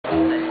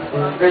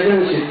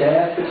Prison is your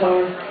dad's guitar?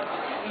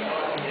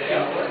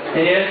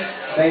 It is?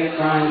 Thanks,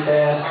 Ryan's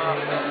dad.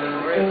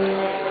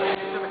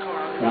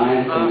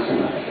 Ryan, thanks so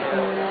much.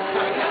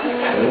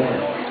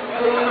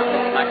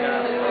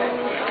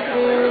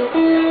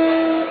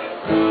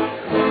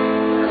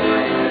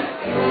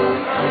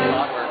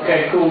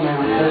 Okay, cool, man.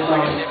 This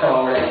song is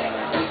called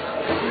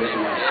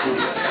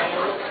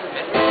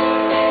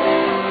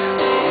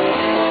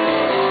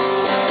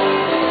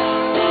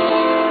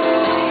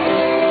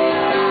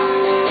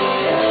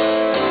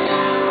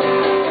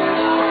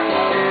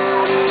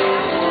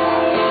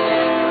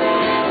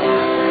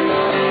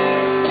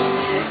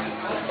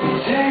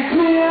Take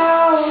me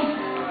out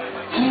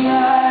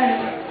tonight,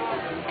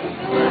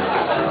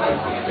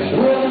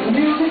 where there's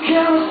music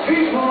and there's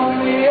people and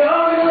the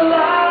other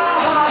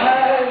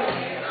light.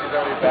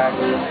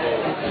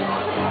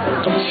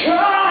 I'm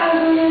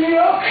trying in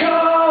your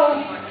car.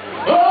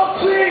 Oh,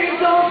 please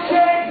don't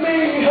take me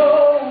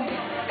home,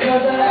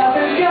 'cause I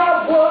haven't got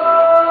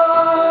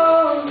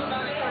one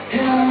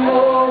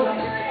anymore.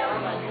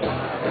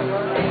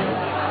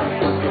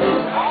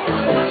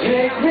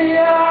 Take me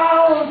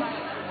out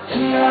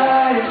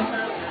tonight,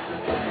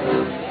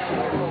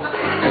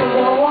 'cause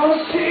I wanna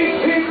see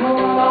people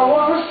and I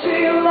wanna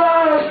see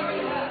life.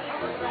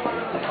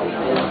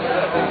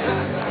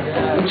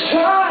 I'm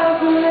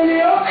driving in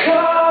your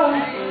car.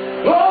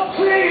 Oh,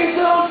 please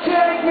don't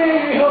take me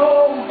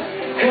home,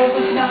 'cause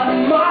it's not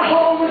my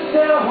home, it's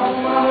their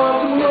home. I love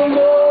them no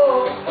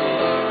more.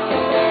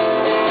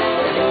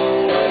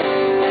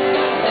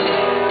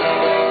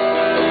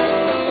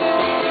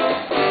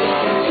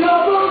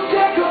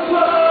 Double-decker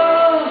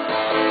bus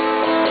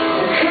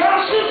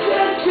crashes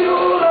into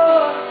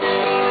us.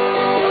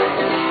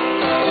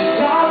 To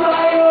die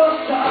by your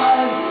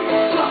side,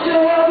 such a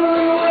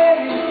heavenly way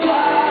to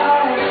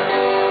die.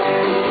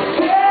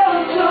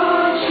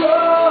 Skeleton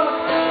truck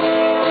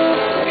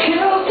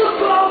kills the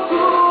both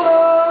of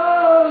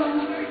us.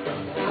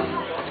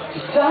 To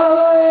die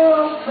by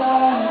your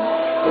side,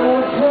 the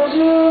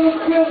pleasure of the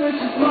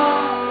privilege is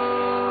mine.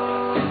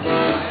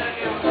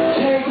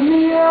 Take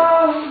me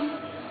out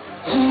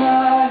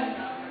tonight.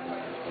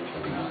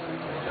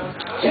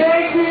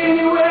 Take me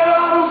anywhere,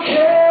 I don't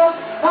care,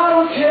 I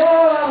don't care,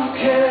 I don't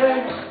care.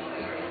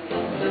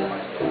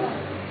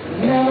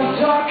 Never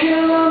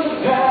talking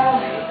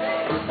underpass.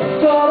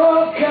 Thought,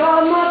 oh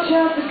God, my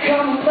chance to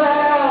come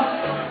back.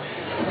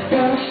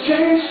 Then a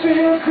strange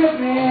fear gripped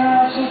me, I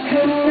just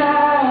couldn't ask.